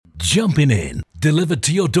Jumping In, delivered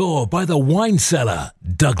to your door by the wine cellar,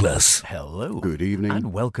 Douglas. Hello. Good evening.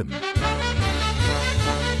 And welcome.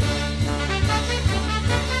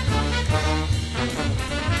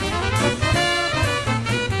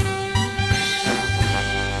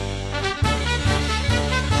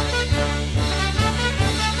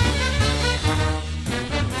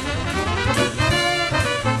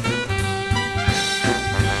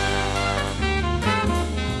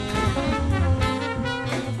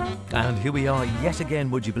 And here we are yet again,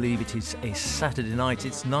 would you believe it is a Saturday night,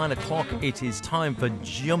 it's 9 o'clock, it is time for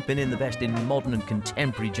Jumping In, the best in modern and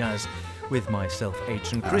contemporary jazz with myself,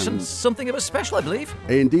 H and Chris, and something of a special, I believe.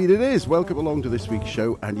 Indeed it is. Welcome along to this week's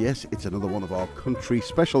show, and yes, it's another one of our country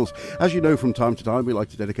specials. As you know, from time to time we like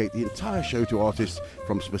to dedicate the entire show to artists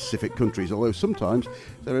from specific countries, although sometimes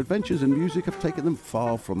their adventures in music have taken them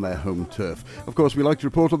far from their home turf. Of course, we like to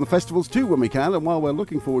report on the festivals too when we can, and while we're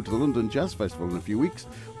looking forward to the London Jazz Festival in a few weeks,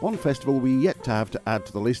 one festival we yet to have to add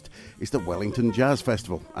to the list is the Wellington Jazz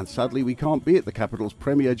Festival, and sadly we can't be at the capital's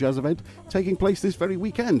premier jazz event taking place this very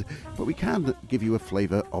weekend, but we can give you a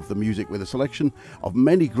flavour of the music with a selection of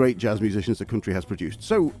many great jazz musicians the country has produced.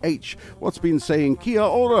 So, H, what's been saying kia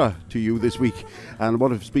ora to you this week, and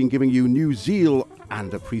what has been giving you new zeal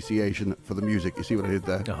and appreciation for the music? You see what I did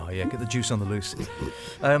there? Oh yeah, get the juice on the loose.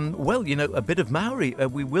 Well, you know, a bit of Maori.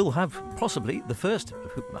 We will have possibly the first,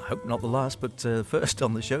 I hope not the last, but first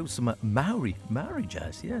on the show, some Maori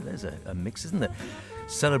jazz. Yeah, there's a mix, isn't there?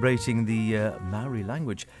 Celebrating the Maori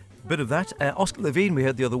language. Bit of that. Oscar Levine we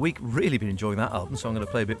heard the other week, really been enjoying that album, so I'm going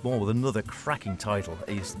to play a bit more with another cracking title.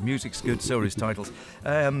 His music's good, so are his titles.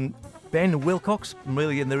 Ben Wilcox,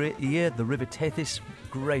 really in the year, The River Tethys,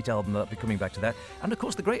 great album, that'll be coming back to that. And of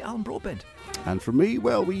course the great Alan Broadbent. And from me,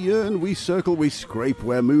 well, we yearn, we circle, we scrape,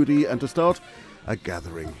 we're moody, and to start, a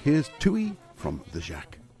gathering. Here's Tui from the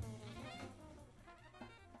Jacques.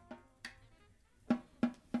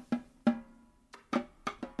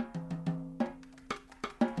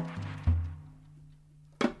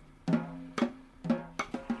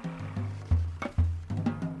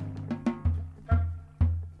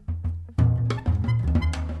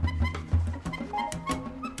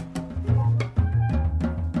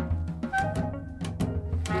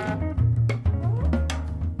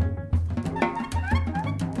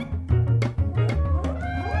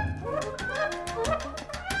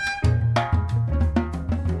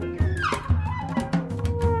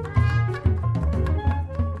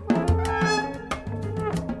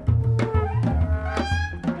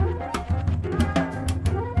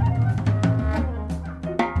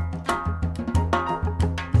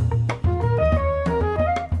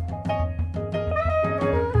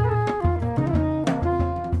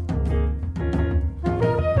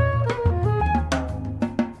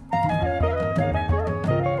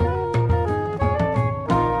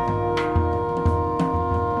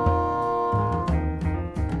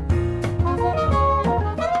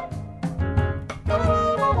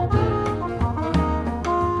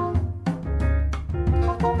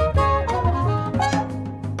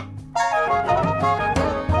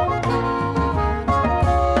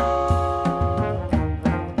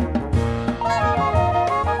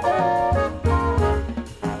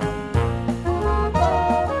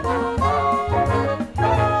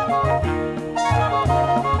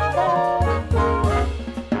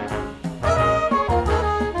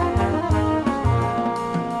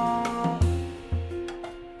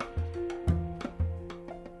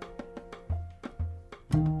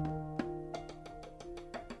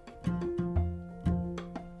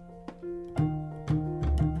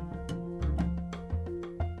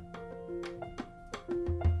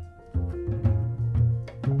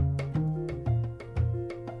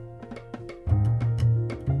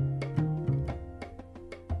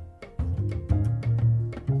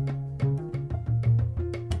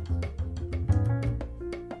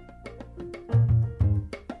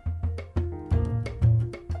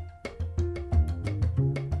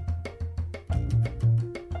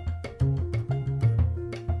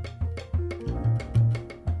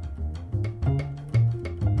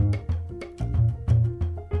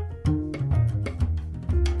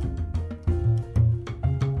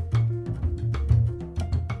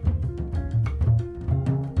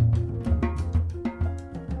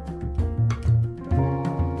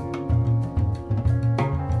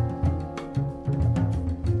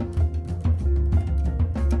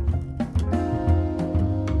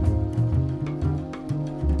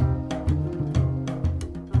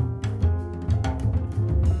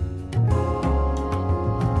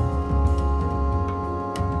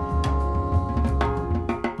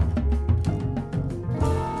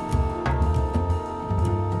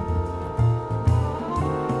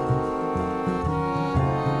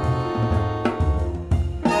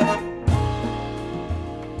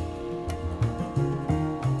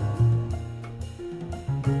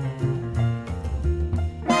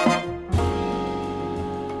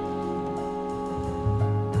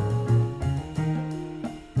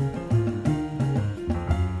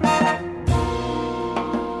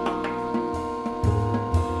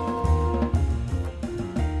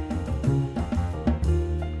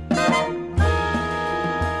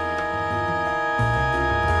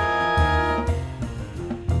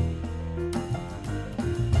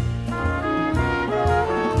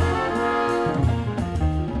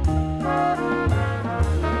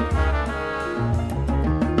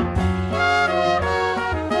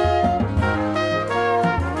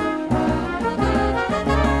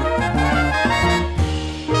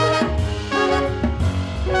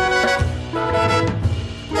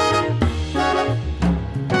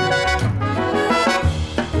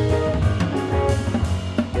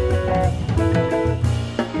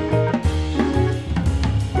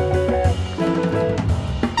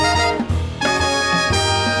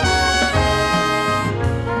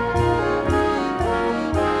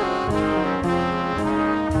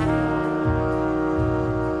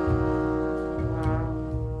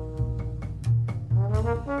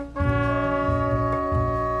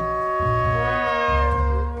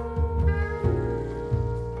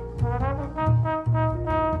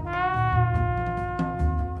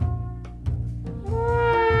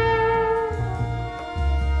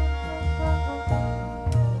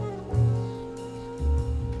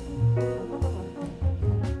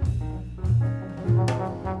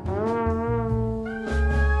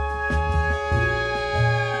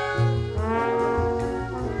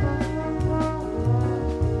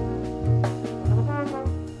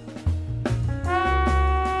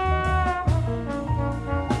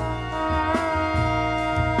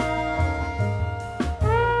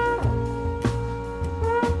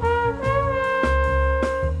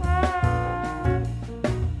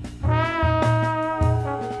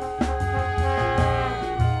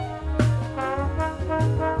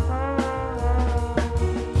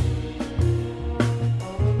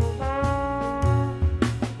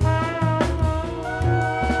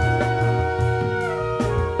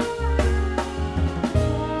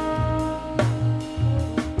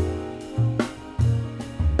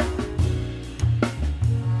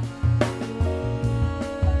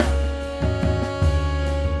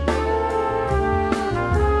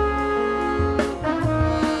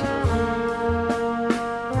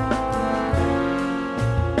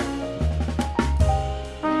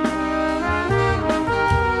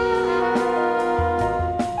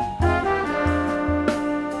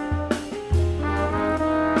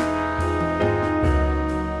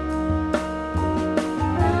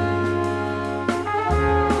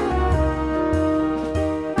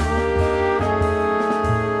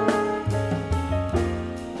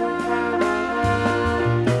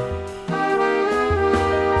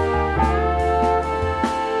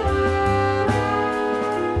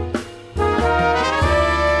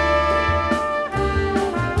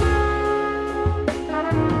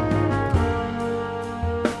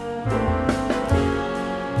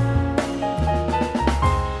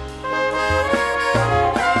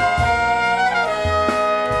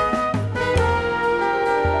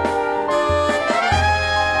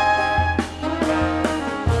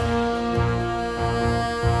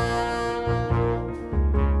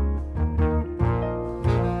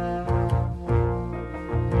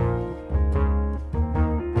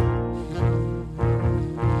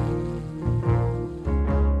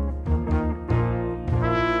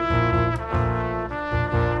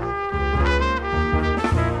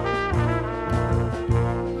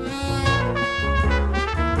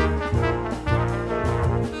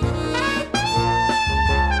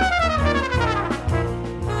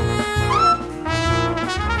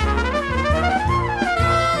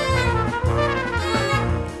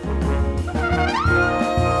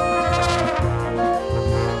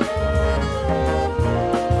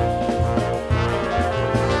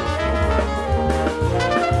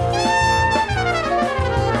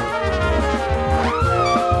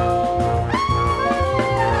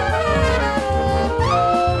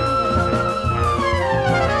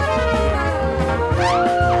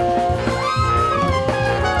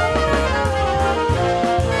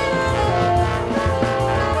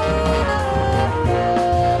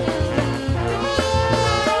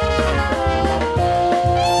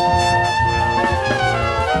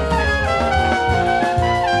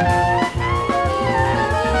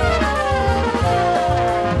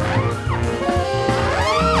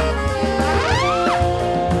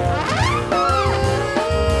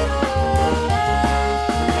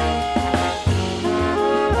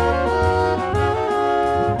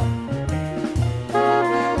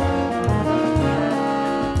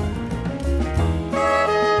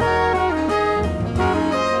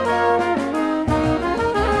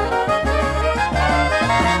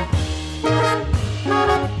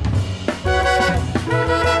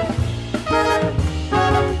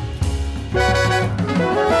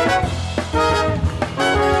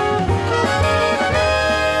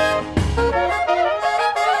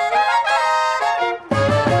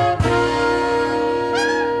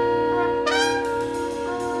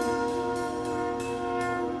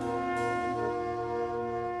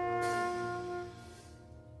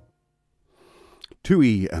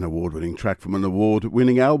 Tui, an award-winning track from an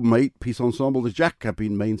award-winning album, 8-piece ensemble The Jack, have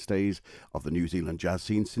been mainstays of the New Zealand jazz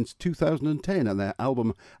scene since 2010, and their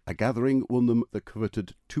album A Gathering won them the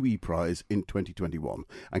coveted Tui Prize in 2021.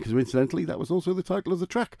 And coincidentally, that was also the title of the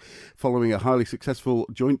track. Following a highly successful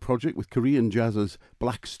joint project with Korean jazzers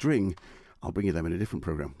Black String, I'll bring you them in a different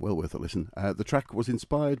programme, well worth a listen. The track was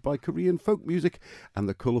inspired by Korean folk music and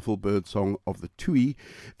the colourful bird song of the Tui,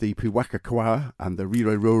 the Piwaka Kwa, and the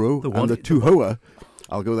Rire Roro, and the Tuhoa.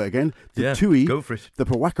 I'll go there again. The Tui, go for it. The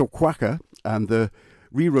Piwaka Kwaka, and the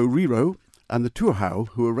Riro Riro, and the Tuahau,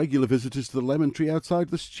 who are regular visitors to the lemon tree outside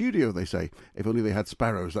the studio, they say. If only they had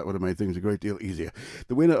sparrows, that would have made things a great deal easier.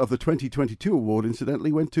 The winner of the 2022 award,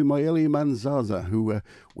 incidentally, went to Maeli Manzaza, who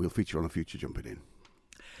we'll feature on a future Jumping In.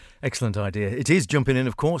 Excellent idea. It is Jumping In,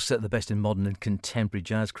 of course, the best in modern and contemporary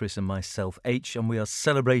jazz. Chris and myself, H, and we are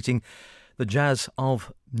celebrating the jazz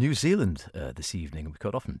of New Zealand this evening. We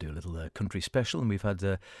quite often do a little country special, and we've had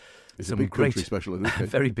it's some a big great country special, isn't it?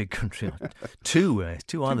 very big country, two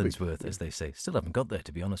islands worth, as they say. Still haven't got there,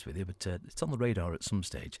 to be honest with you, but it's on the radar at some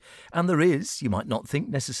stage. And there is, you might not think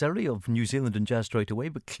necessarily of New Zealand and jazz straight away,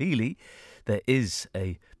 but clearly there is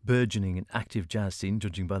a burgeoning and active jazz scene,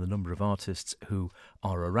 judging by the number of artists who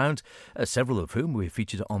are around, several of whom we've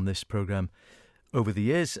featured on this programme over the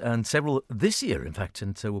years, and several this year, in fact,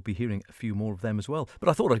 and so we'll be hearing a few more of them as well. But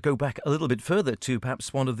I thought I'd go back a little bit further to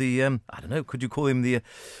perhaps one of the, I don't know, could you call him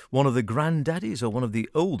one of the granddaddies or one of the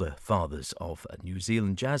older fathers of New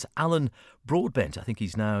Zealand jazz, Alan Broadbent. I think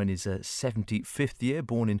he's now in his 75th year,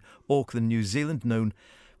 born in Auckland, New Zealand, known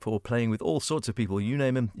for playing with all sorts of people. You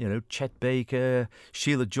name him, Chet Baker,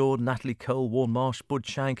 Sheila Jordan, Natalie Cole, Warren Marsh, Bud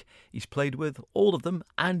Shank. He's played with all of them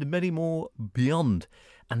and many more beyond,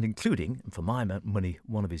 and including, for my money,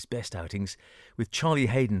 one of his best outings with Charlie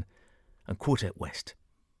Haydn and Quartet West.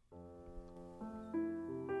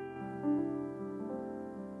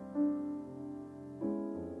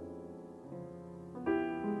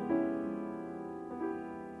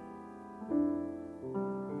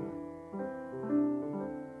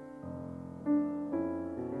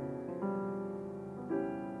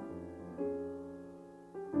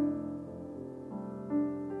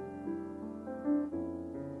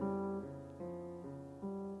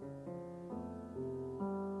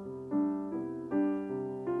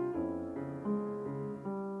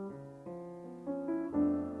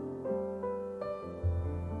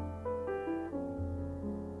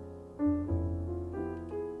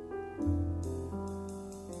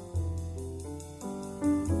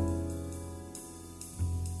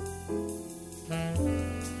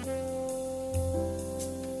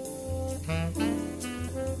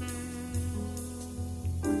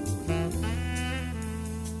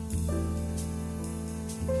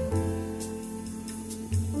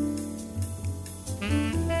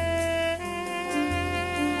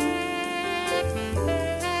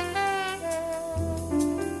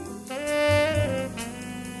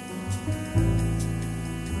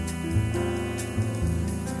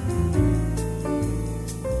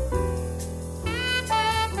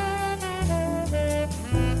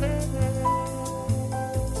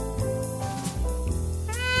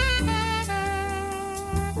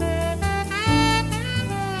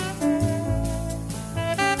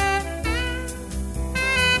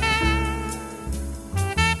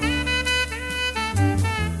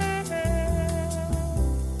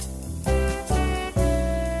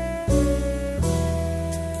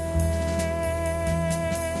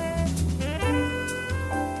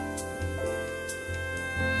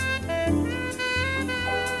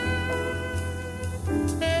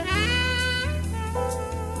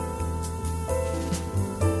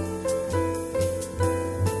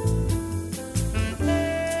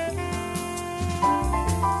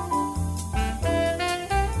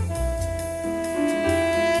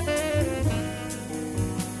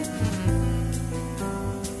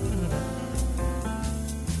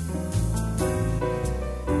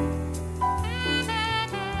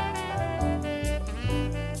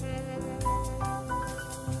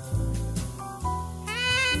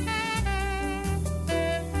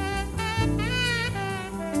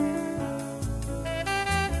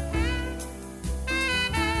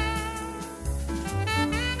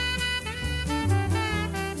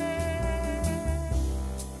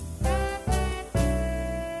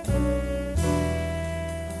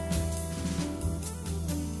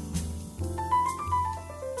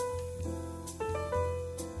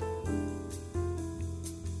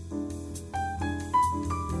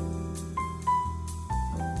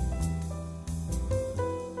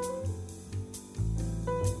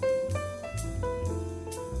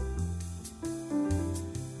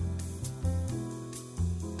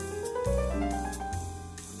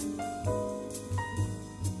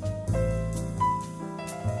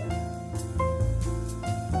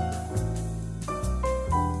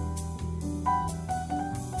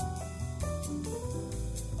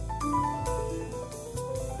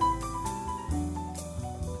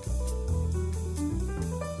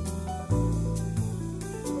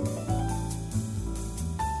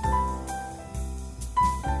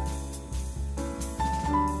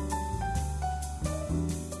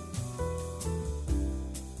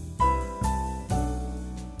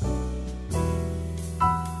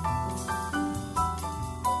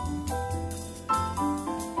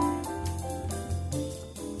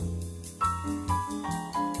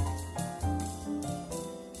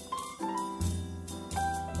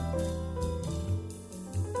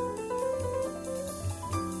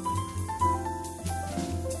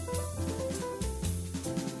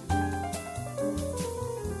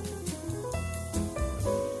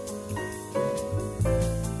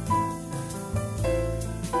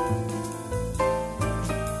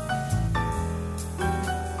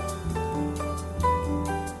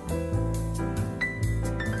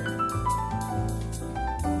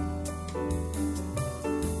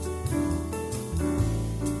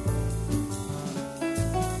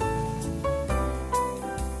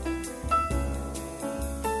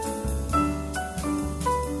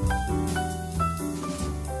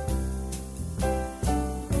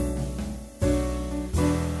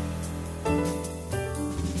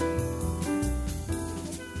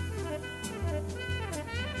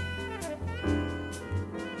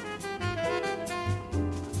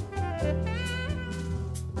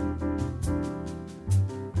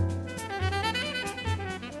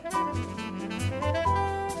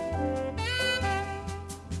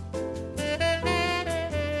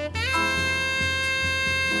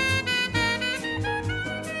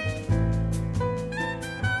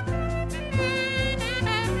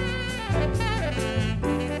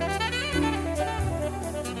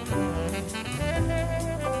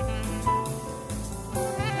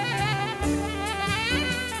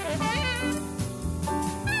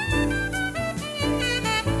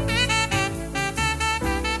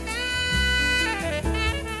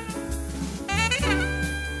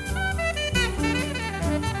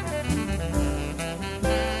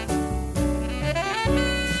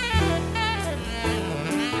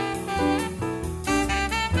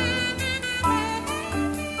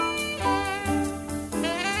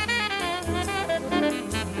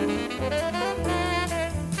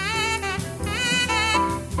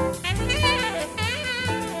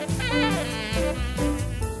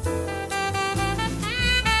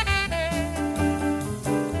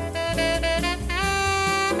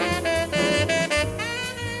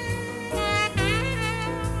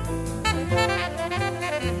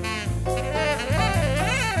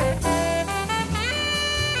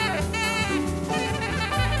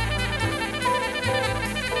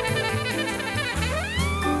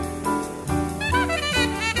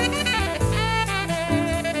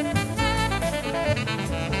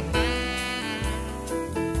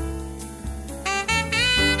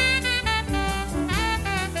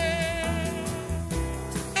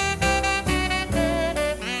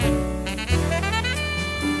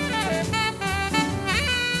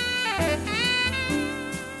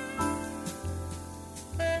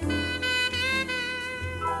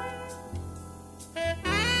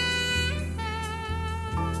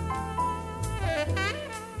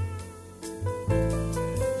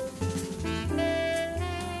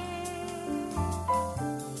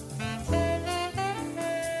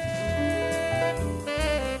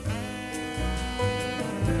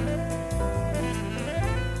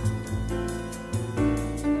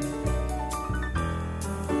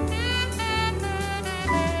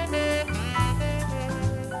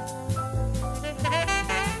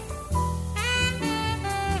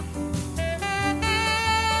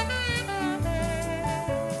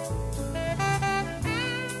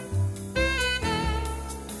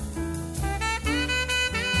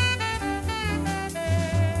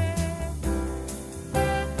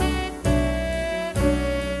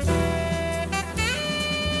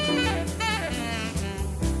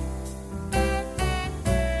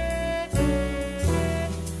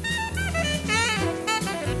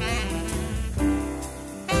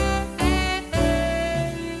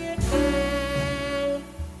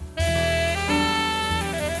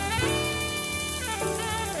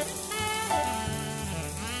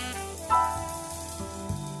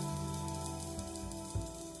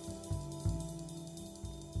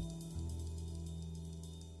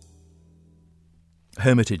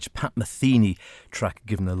 Hermitage, Pat Metheny track,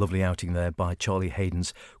 given a lovely outing there by Charlie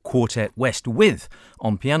Hayden's Quartet West, with,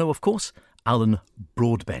 on piano of course, Alan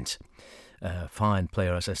Broadbent. Fine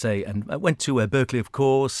player, as I say, and I went to Berkeley, of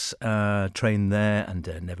course, trained there, and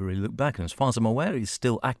never really looked back. And as far as I'm aware, he's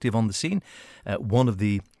still active on the scene.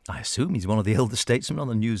 I assume he's one of the elder statesmen on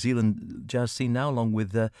the New Zealand jazz scene now, along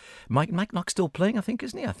with Mike Knock, still playing, I think,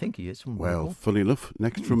 isn't he? I think he is. Well, funny enough,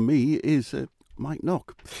 next from me is Mike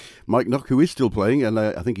Knock. Mike Knock, who is still playing, and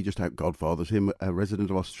I think he just out-Godfathers him, a resident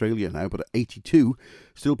of Australia now, but at 82,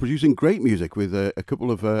 still producing great music with a couple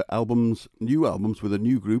of new albums with a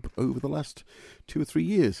new group over the last 2 or 3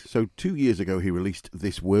 years. So 2 years ago, he released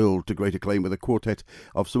This World to great acclaim with a quartet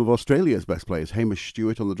of some of Australia's best players. Hamish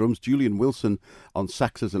Stewart on the drums, Julian Wilson on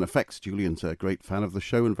saxes and effects. Julian's a great fan of the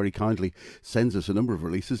show and very kindly sends us a number of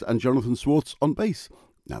releases. And Jonathan Swartz on bass.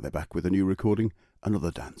 Now they're back with a new recording, Another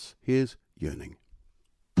Dance. Here's Yearning.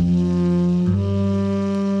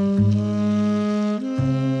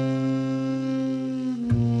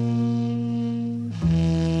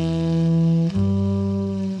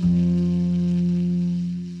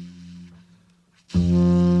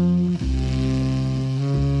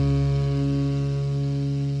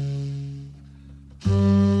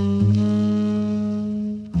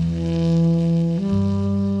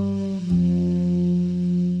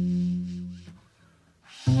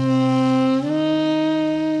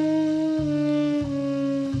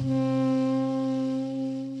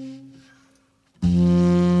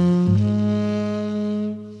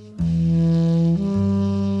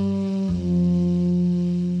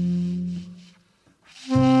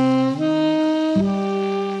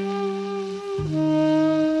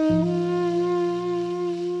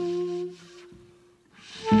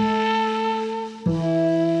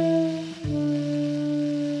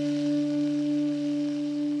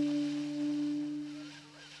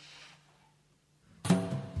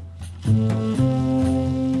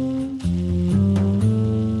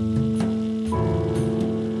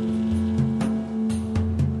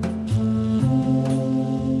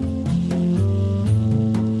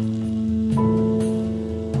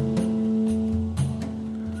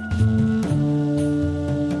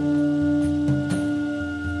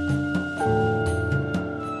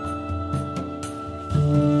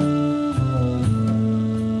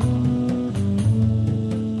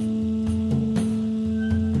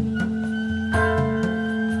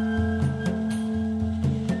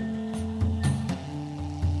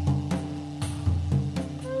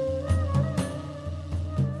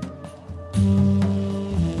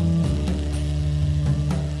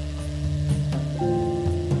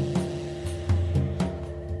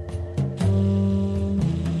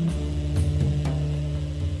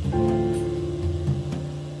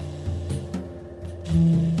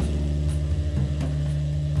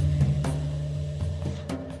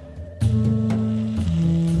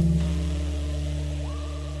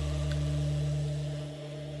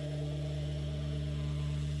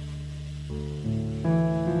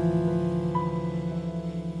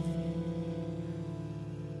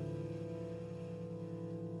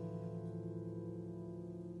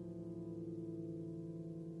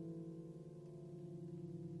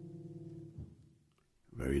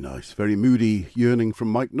 Very nice, very moody Yearning from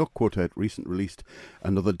Mike Knock Quartet, recent released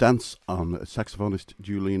Another Dance on saxophonist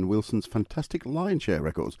Julian Wilson's fantastic Lionshare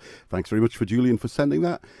Records. Thanks very much for Julian for sending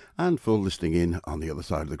that and for listening in on the other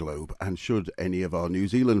side of the globe. And should any of our New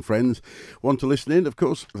Zealand friends want to listen in, of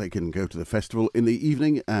course, they can go to the festival in the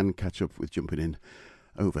evening and catch up with Jumping In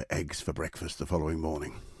over eggs for breakfast the following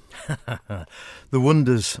morning. The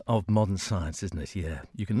wonders of modern science, isn't it? Yeah.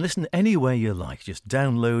 You can listen anywhere you like. Just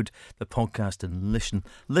download the podcast and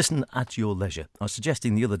listen at your leisure. I was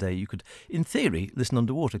suggesting the other day you could, in theory, listen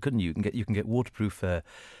underwater, couldn't you? You can get waterproof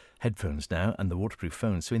headphones now and the waterproof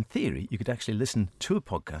phones. So in theory, you could actually listen to a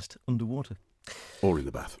podcast underwater. Or in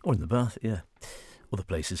the bath. Or in the bath, yeah. Other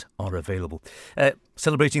places are available.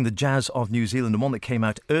 Celebrating the jazz of New Zealand, and one that came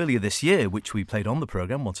out earlier this year, which we played on the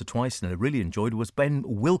programme once or twice and I really enjoyed, was Ben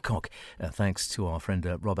Wilcock. Thanks to our friend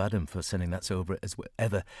Rob Adam for sending that over as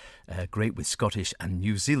ever. Great with Scottish and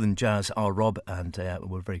New Zealand jazz, our Rob, and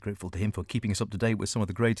we're very grateful to him for keeping us up to date with some of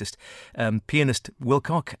the greatest. Pianist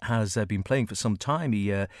Wilcock has been playing for some time.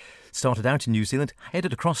 He started out in New Zealand,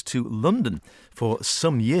 headed across to London for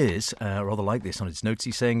some years. Rather like this on his notes.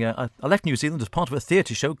 He's saying, I left New Zealand as part of a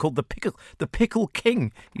theatre show called The Pickle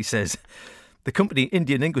King, he says. The company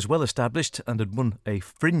Indian Ink was well established and had won a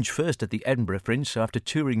Fringe first at the Edinburgh Fringe, so after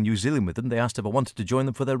touring New Zealand with them, they asked if I wanted to join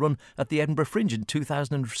them for their run at the Edinburgh Fringe in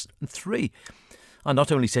 2003. I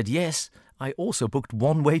not only said yes, I also booked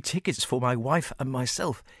one-way tickets for my wife and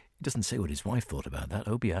myself He doesn't say what his wife thought about that.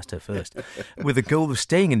 I hope he asked her first. With the goal of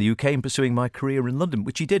staying in the UK and pursuing my career in London,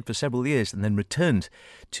 which he did for several years, and then returned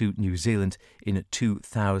to New Zealand in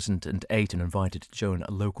 2008 and invited to join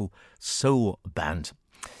a local soul band.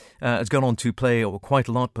 Has gone on to play quite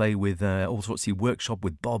a lot, play with all sorts of workshop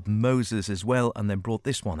with Bob Moses as well, and then brought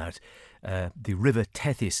this one out, The River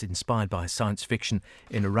Tethys, inspired by science fiction,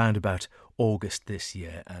 in around about August this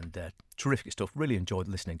year. And terrific stuff. Really enjoyed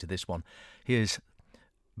listening to this one. Here's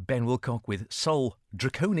Ben Wilcock with Sol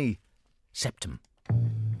Draconi Septum.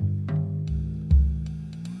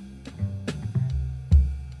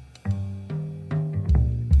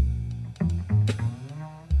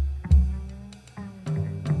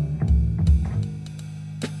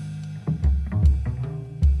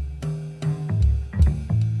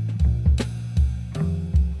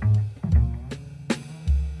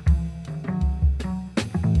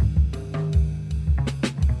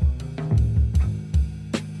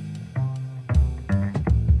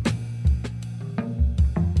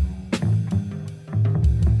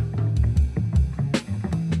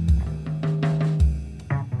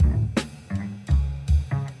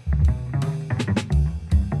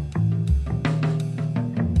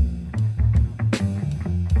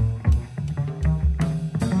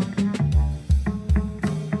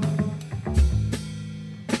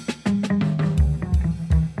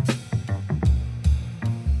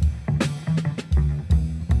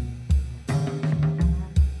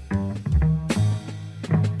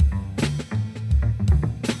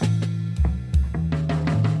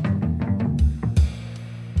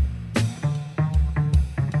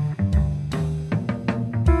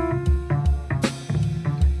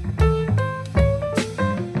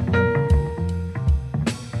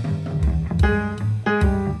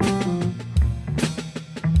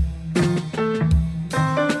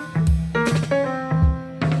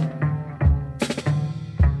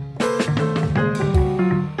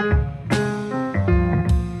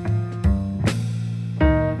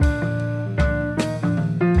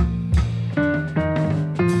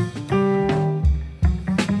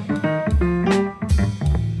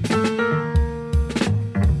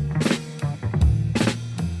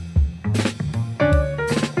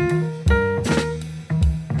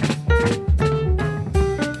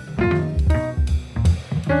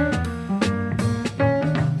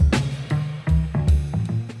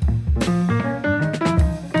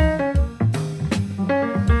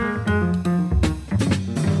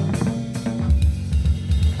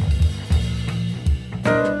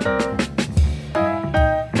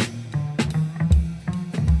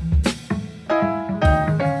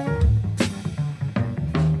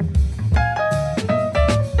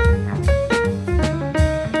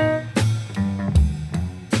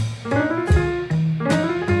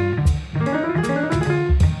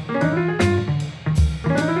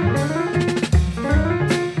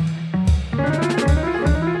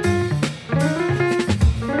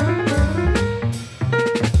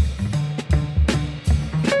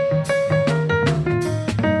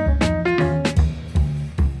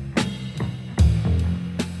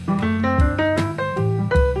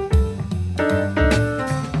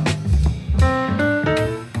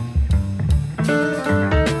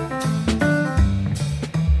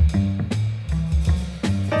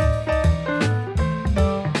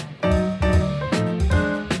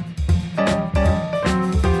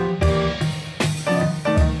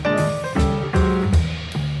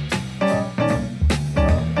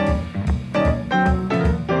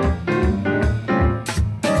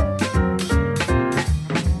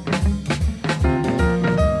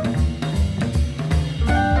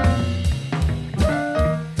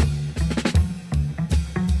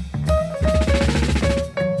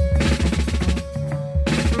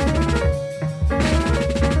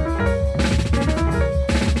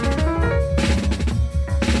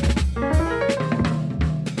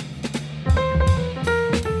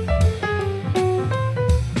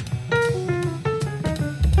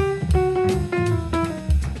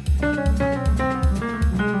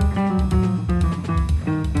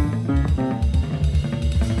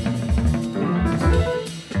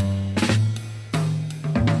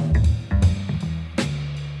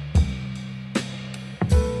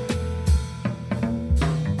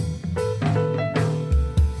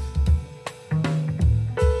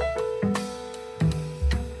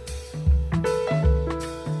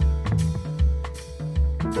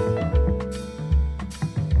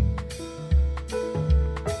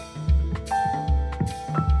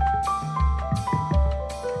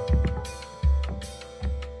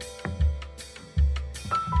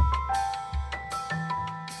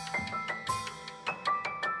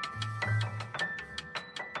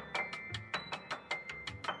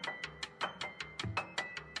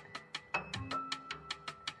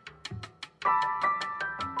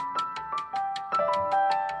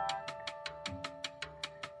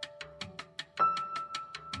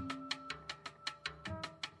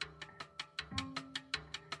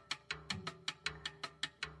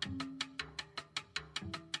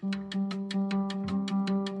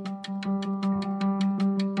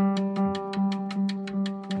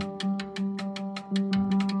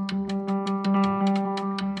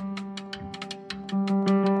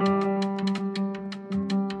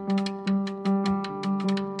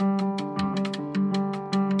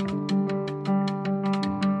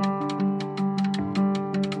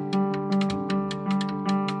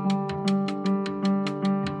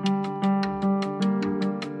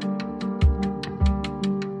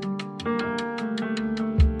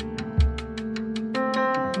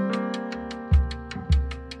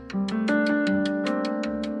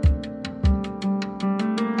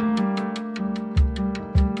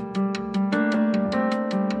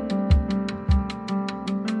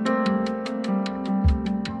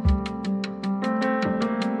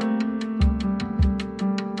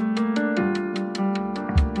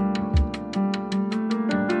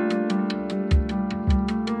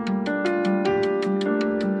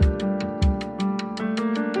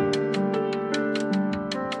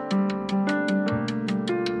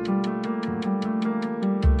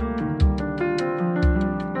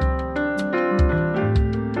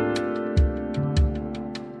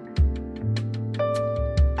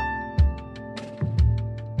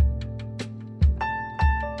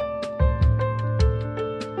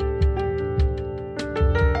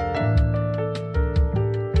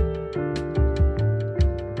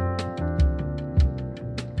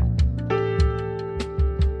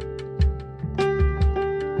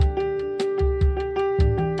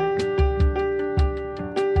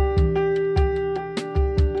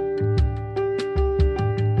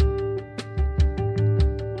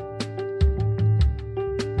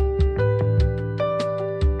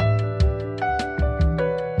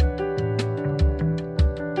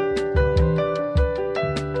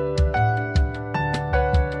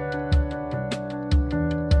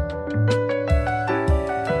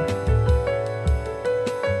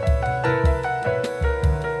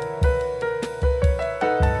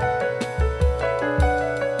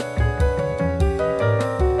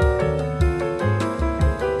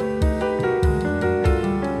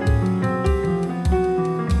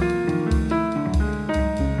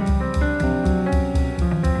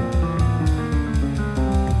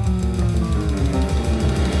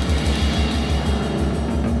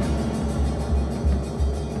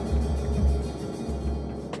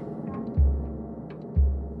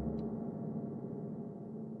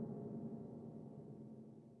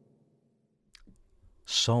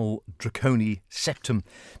 Sol Draconi Septum.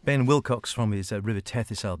 Ben Wilcox from his River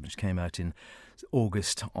Tethys album, which came out in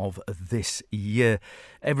August of this year.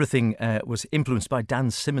 Everything was influenced by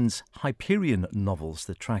Dan Simmons' Hyperion novels.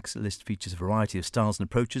 The tracks list features a variety of styles and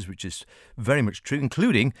approaches, which is very much true,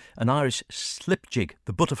 including an Irish slip jig,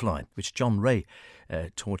 the butterfly, which John Ray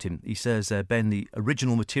taught him. He says, Ben, the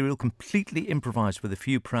original material completely improvised with a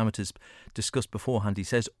few parameters discussed beforehand. He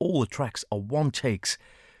says all the tracks are one takes,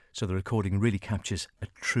 so the recording really captures a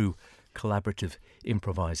true collaborative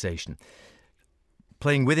improvisation.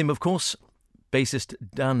 Playing with him, of course, bassist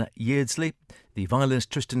Dan Yeardsley, the violinist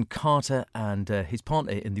Tristan Carter, and his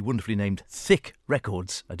partner in the wonderfully named Thick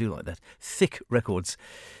Records, I do like that, Thick Records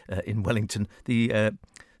in Wellington, the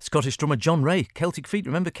Scottish drummer John Ray, Celtic Feet.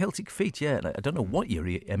 Remember Celtic Feet? Yeah, I don't know what year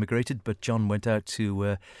he emigrated, but John went out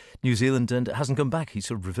to New Zealand and hasn't come back. He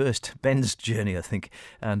sort of reversed Ben's journey, I think,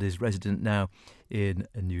 and is resident now in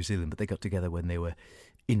New Zealand. But they got together when they were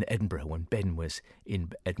in Edinburgh, when Ben was in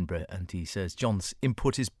Edinburgh, and he says John's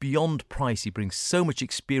input is beyond price. He brings so much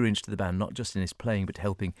experience to the band, not just in his playing, but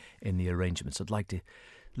helping in the arrangements. I'd like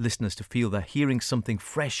listeners to feel they're hearing something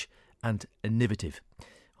fresh and innovative.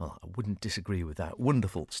 Well, I wouldn't disagree with that.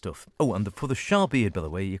 Wonderful stuff. Oh, and for the Sharbeard, by the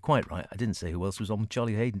way, you're quite right. I didn't say who else was on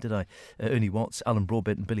Charlie Hayden, did I? Ernie Watts, Alan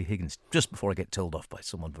Broadbent and Billy Higgins, just before I get told off by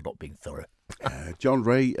someone for not being thorough. John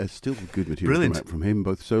Ray, still good material come out from him,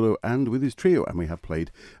 both solo and with his trio, and we have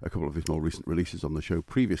played a couple of his more recent releases on the show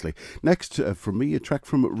previously. Next, from me, a track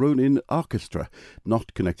from Ronin Orchestra,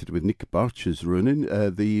 not connected with Nick Barch's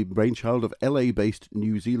Ronin, the brainchild of LA-based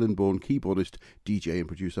New Zealand-born keyboardist, DJ and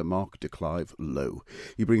producer Mark de Clive Lowe.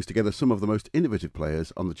 He brings together some of the most innovative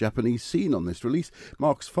players on the Japanese scene on this release.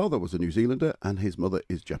 Mark's father was a New Zealander and his mother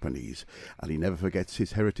is Japanese, and he never forgets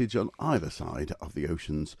his heritage on either side of the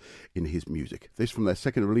oceans in his music. This from their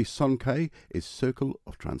second release, Sonkai, is Circle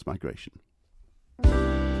of Transmigration.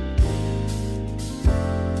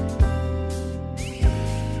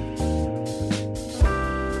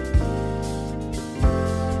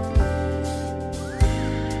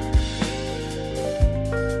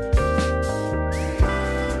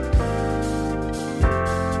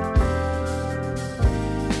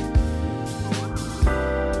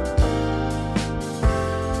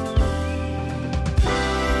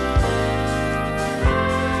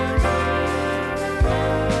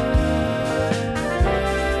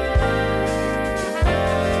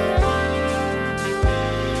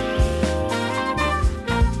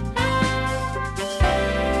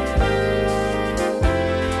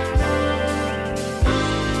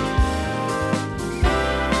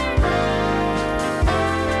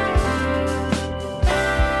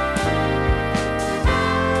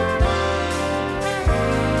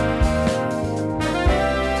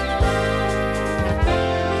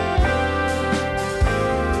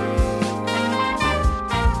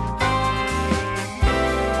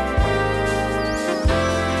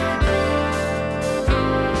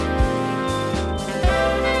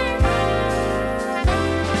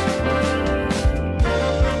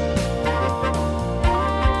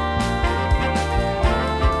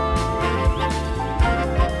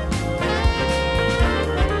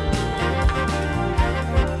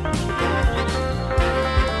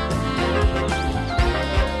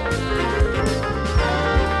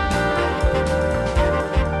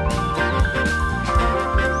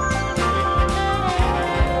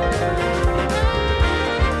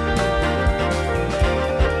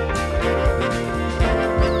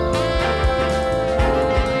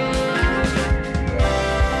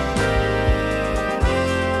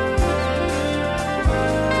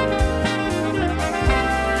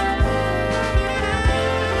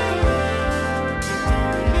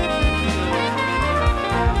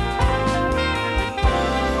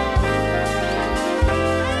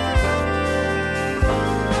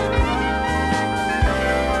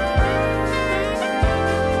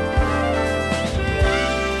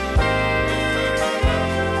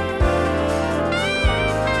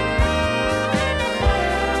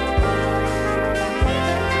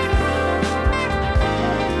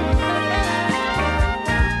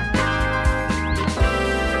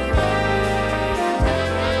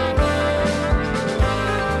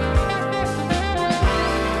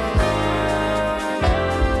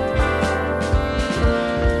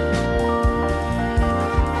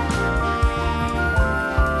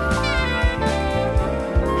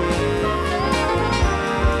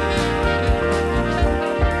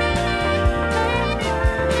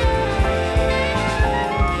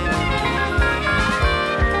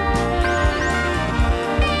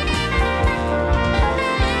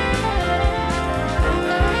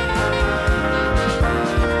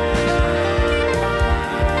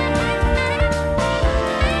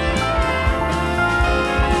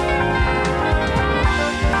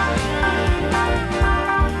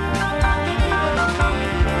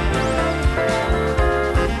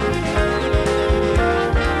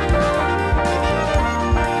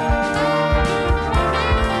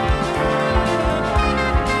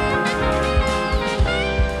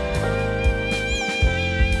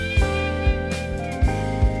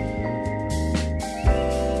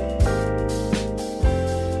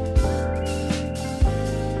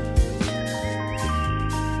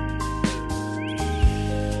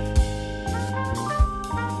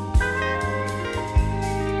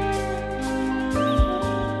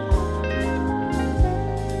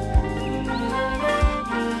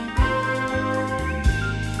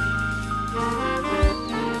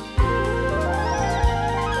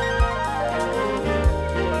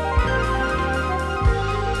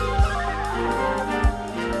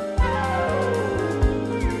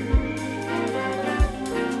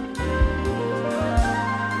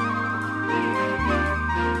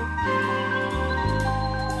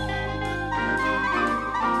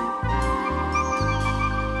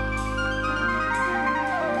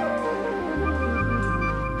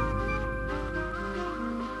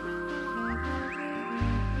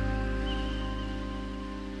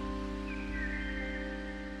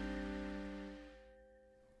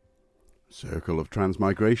 Circle of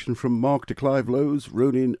Transmigration from Mark de Clive Lowe's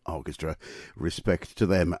Ronin Orchestra. Respect to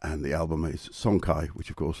them, and the album is Sonkai, which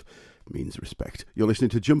of course means respect. You're listening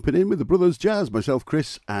to Jumping In with the Brothers Jazz, myself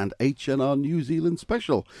Chris, and HNR New Zealand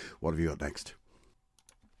Special. What have you got next?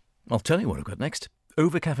 I'll tell you what I've got next.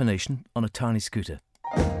 Overcaffeination on a tiny scooter.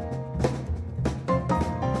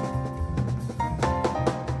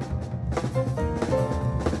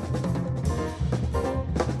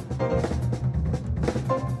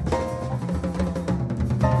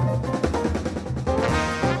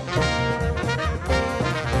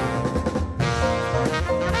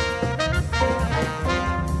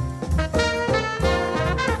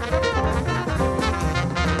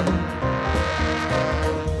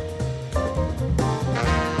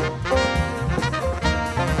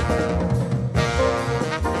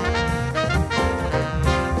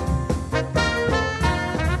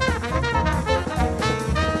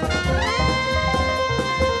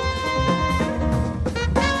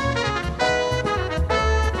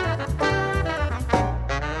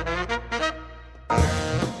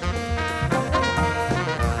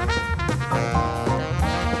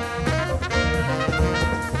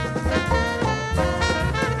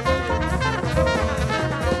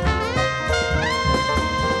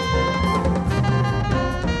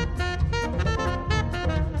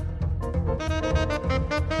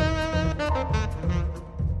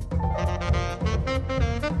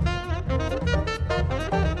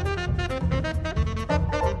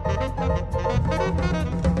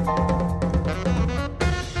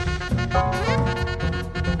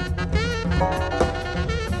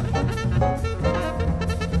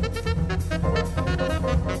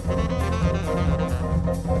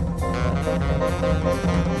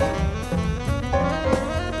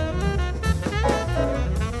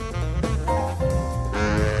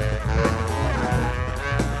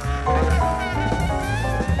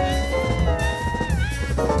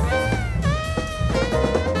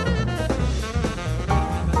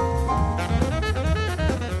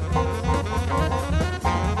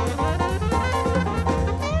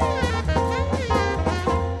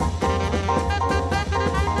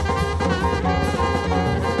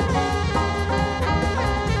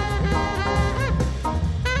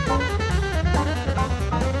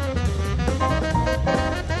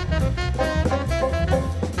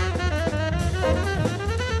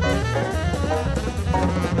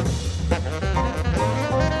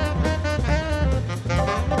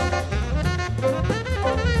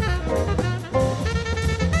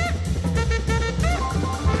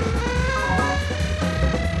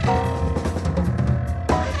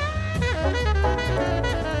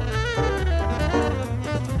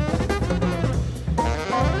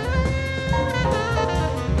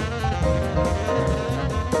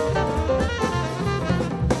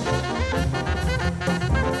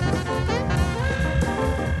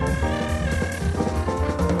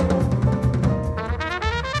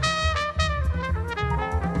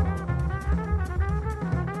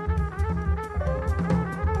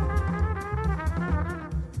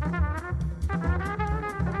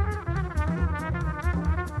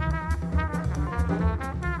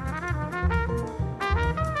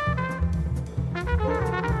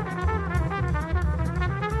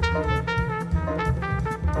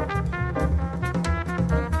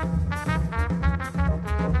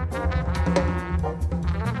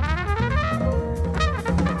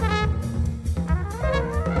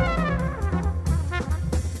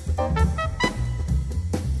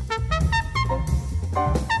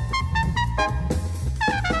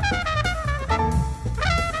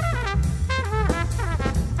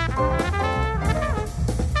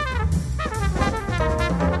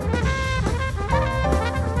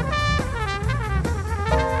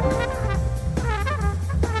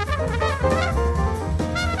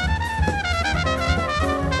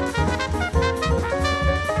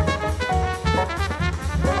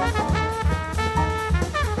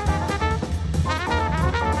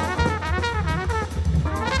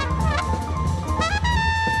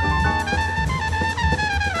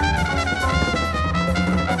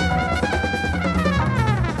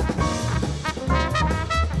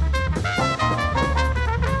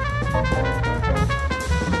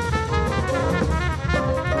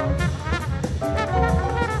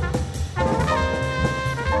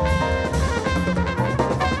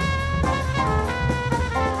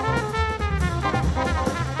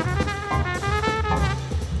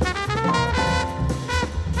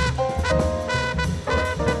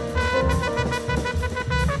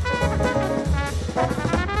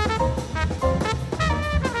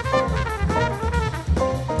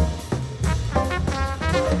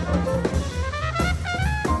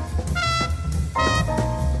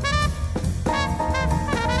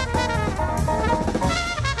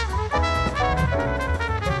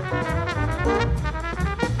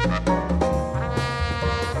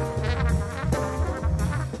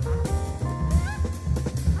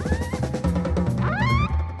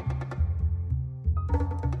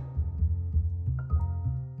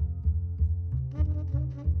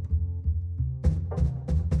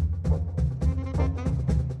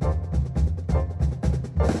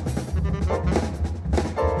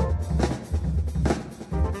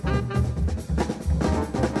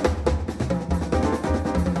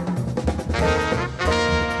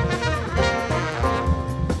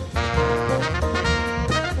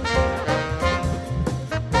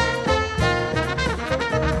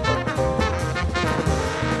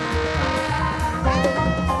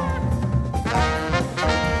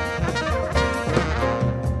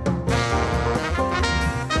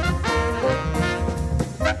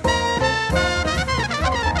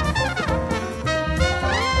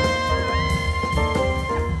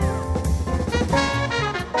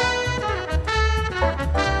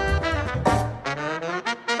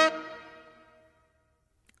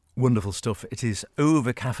 Wonderful stuff. It is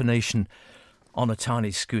over-caffeination on a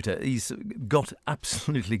tiny scooter. He's got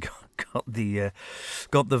absolutely got the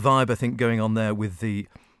vibe, I think, going on there with the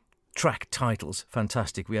track titles.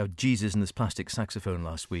 Fantastic. We have Jesus and This Plastic Saxophone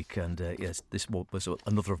last week, and yes, this was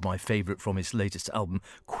another of my favourite from his latest album,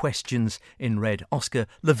 Questions in Red. Oscar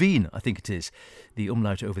Levine, I think it is, the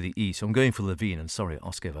umlaut over the E, so I'm going for Levine, and sorry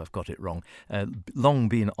Oscar if I've got it wrong. Long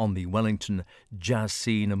been on the Wellington jazz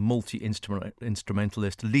scene, a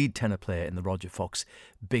multi-instrumentalist, lead tenor player in the Roger Fox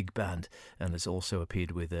Big Band, and has also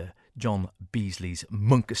appeared with John Beasley's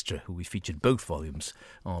Monchestra, who we featured both volumes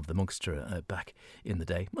of the Monchestra back in the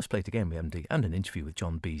day. Must play it again with MD, and an interview with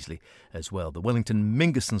John Beasley as well. The Wellington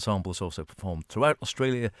Mingus Ensemble has also performed throughout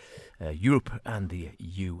Australia, Europe and the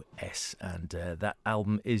US, and that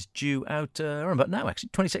album is due out around about now, actually,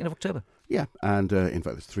 22nd of October. Yeah, and in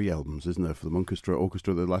fact there's 3 albums, isn't there, for the Monchestra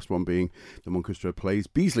Orchestra, the last one being the Monchestra Plays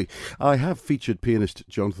Beasley. I have featured pianist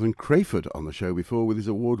Jonathan Crayford on the show before with his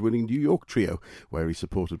award-winning New York Trio, where he's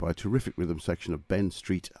supported by a terrific rhythm section of Ben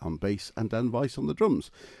Street on bass and Dan Weiss on the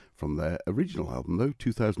drums. From their original album, though,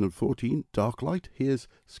 2014, Dark Light, here's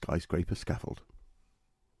Skyscraper Scaffold.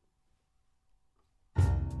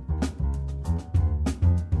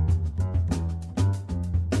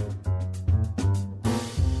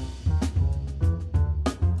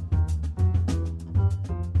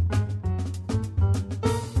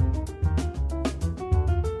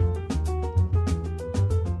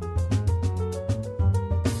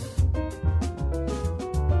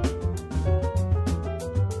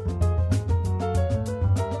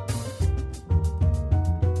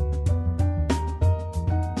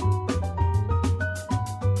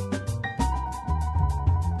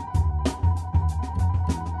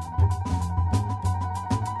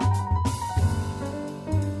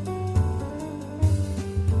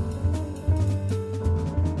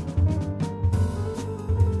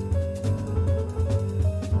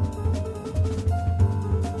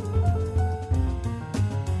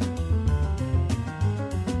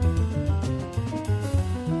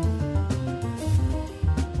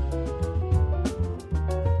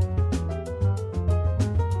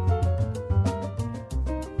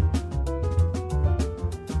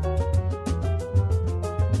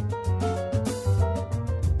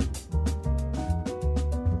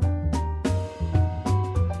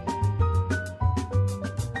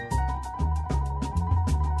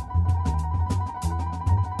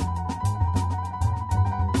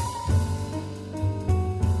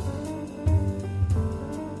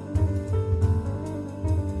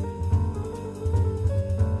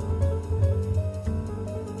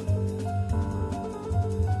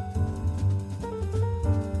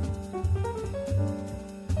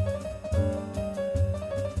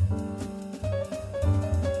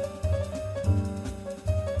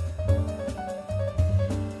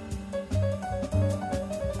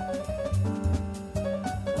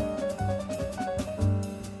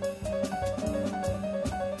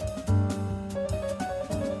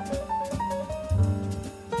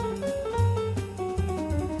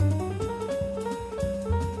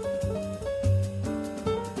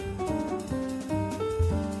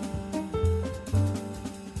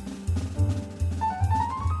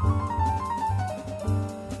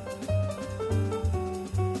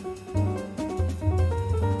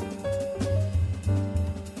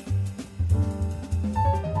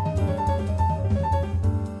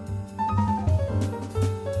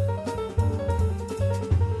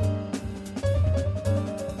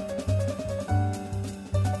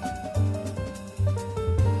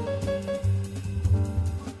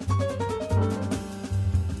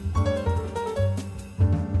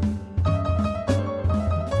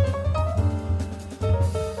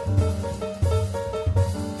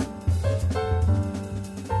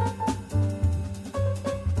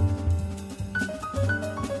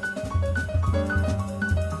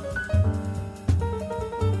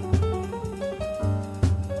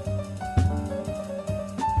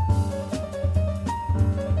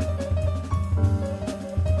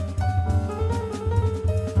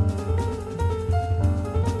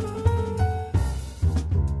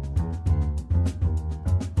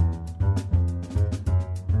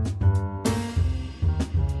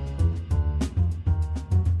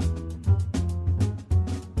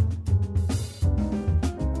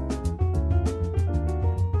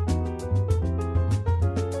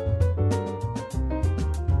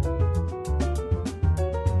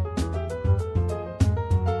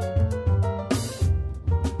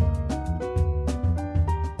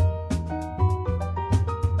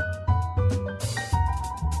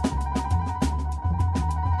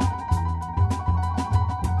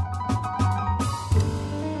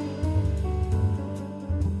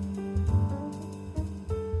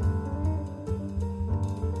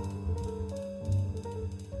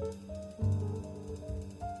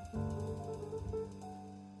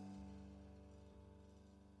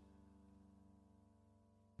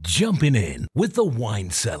 Jumping in with the Wine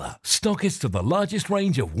Cellar, stockist of the largest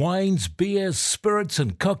range of wines, beers, spirits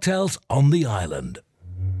and cocktails on the island.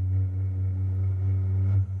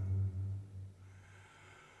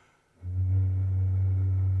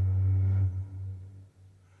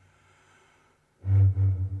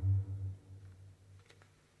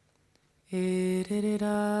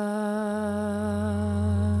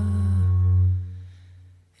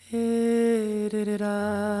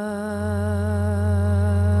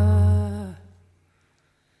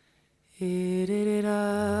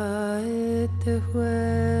 Te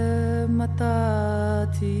hue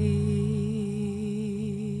matati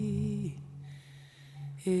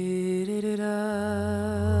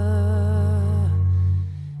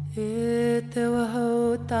e te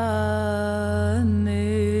wahau tāne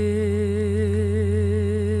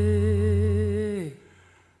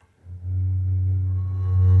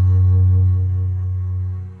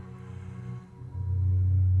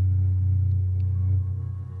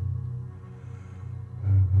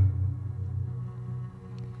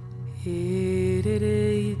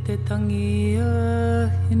i te tangi a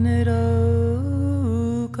hine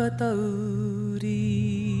rau ka tauri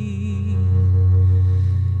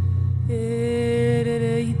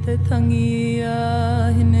i te tangi a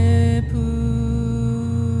hine pū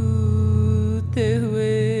te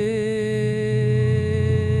hue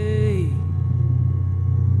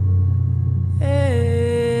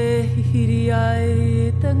hiri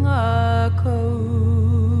ai te ngākau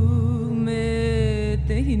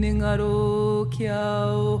hine ngaro kia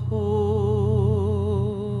oho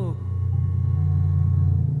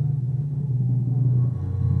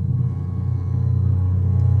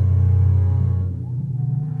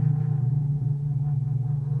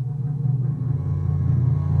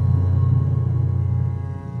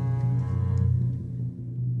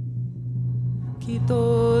ki tō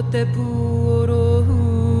te puorohu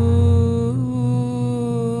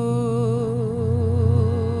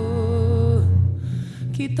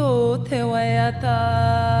ki tō te waiata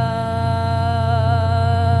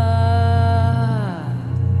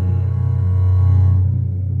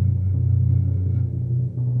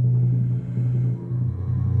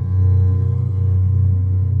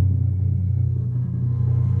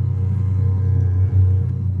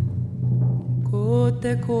ko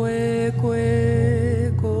te koe koe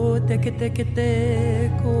ko te kete kete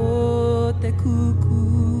ko te kuku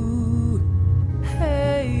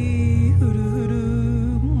hei huru huru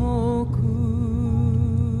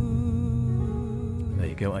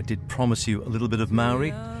I did promise you a little bit of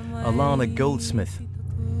Maori. Alana Goldsmith,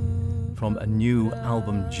 from a new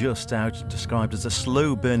album just out, described as a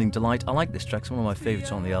slow-burning delight. I like this track. It's one of my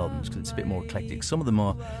favourites on the albums because it's a bit more eclectic. Some of them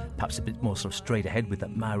are perhaps a bit more sort of straight ahead with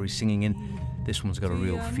that Maori singing in. This one's got a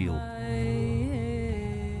real feel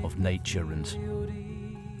of nature and,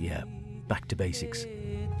 yeah, back to basics.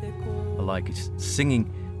 I like it.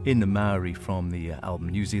 Singing in the Maori from the album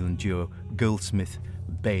New Zealand duo Goldsmith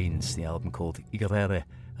Baines, the album called Igarere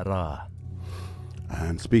Ra.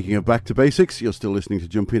 And speaking of back to basics, you're still listening to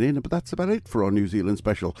Jumping In, but that's about it for our New Zealand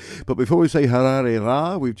special. But before we say Harare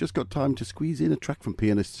Ra, we've just got time to squeeze in a track from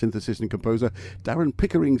pianist, synthesist and composer Darren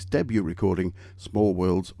Pickering's debut recording, Small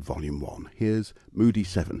Worlds Volume 1. Here's Moody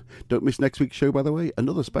 7. Don't miss next week's show, by the way,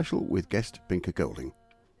 another special with guest Binka Golding.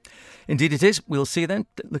 Indeed it is. We'll see you then.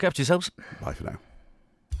 Look after yourselves. Bye for now.